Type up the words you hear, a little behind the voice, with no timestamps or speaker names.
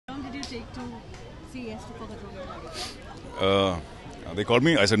take to say yes to Khatron? They called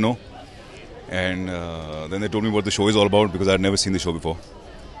me, I said no. And then they told me what the show is all about because I had never seen the show before.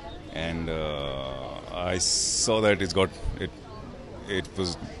 And I saw that it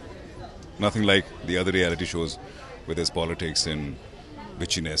was nothing like the other reality shows where there's politics and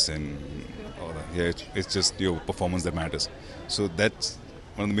bitchiness and all that. Yeah, it's just your performance that matters. So that's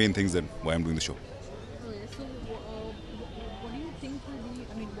one of the main things that why I'm doing the show. Okay, so what do you think will be,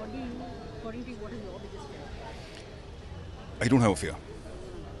 I mean, according to you, what is your biggest fear? I don't have a fear.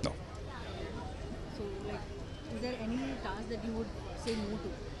 No. So, like, is there any task that you would say no to?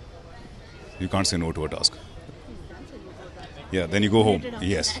 You can't say no to a task. You can say no to a task. Yeah, then you go home. Related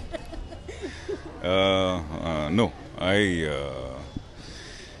Yes. No.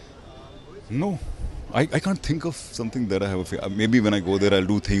 No. I can't think of something that I have a fear. Maybe when I go there, I'll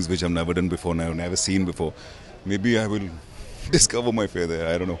do things which I've never done before, I've never seen before. Maybe I will discover my fear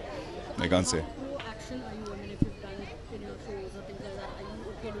there. I don't know. I can't say. How pro-action are you? I mean, if you've done it in your shows or things like that, are you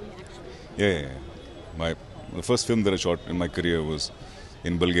okay doing action? Yeah. The first film that I shot in my career was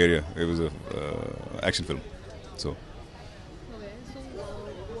in Bulgaria. It was a action film. So. Okay, so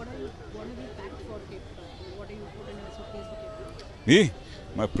what have you packed for Cape Town? What do you put in your suitcase for Cape Town? Me,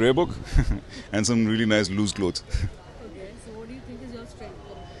 my prayer book, and some really nice loose clothes. Okay, so what do you think is your strength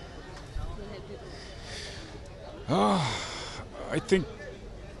that will help you through? I think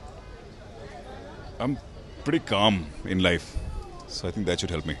I'm pretty calm in life. So I think that should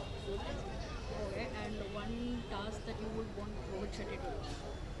help me. Okay, and one task that you would want Rohit Shetty to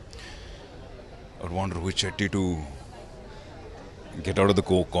do? I would want Rohit Shetty to get out of the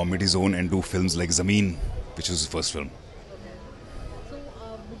comedy zone and do films like Zameen, which was his first film. So,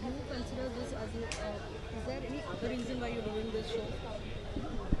 would you consider this as is there any other reason why you're doing this show?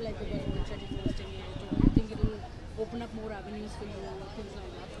 Like because Rohit Shetty is hosting it, or do you think it will open up more avenues for you, things like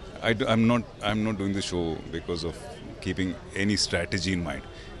that? I'm not doing the show because of keeping any strategy in mind.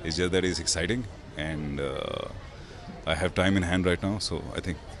 It's just that it's exciting and I have time in hand right now, so I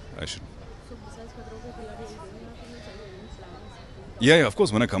think I should. So, besides Khatron, Khiladi, are you doing anything else? Are you doing slams? Yeah, of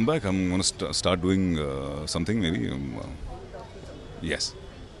course. When I come back, I'm going to start doing something maybe. Yes.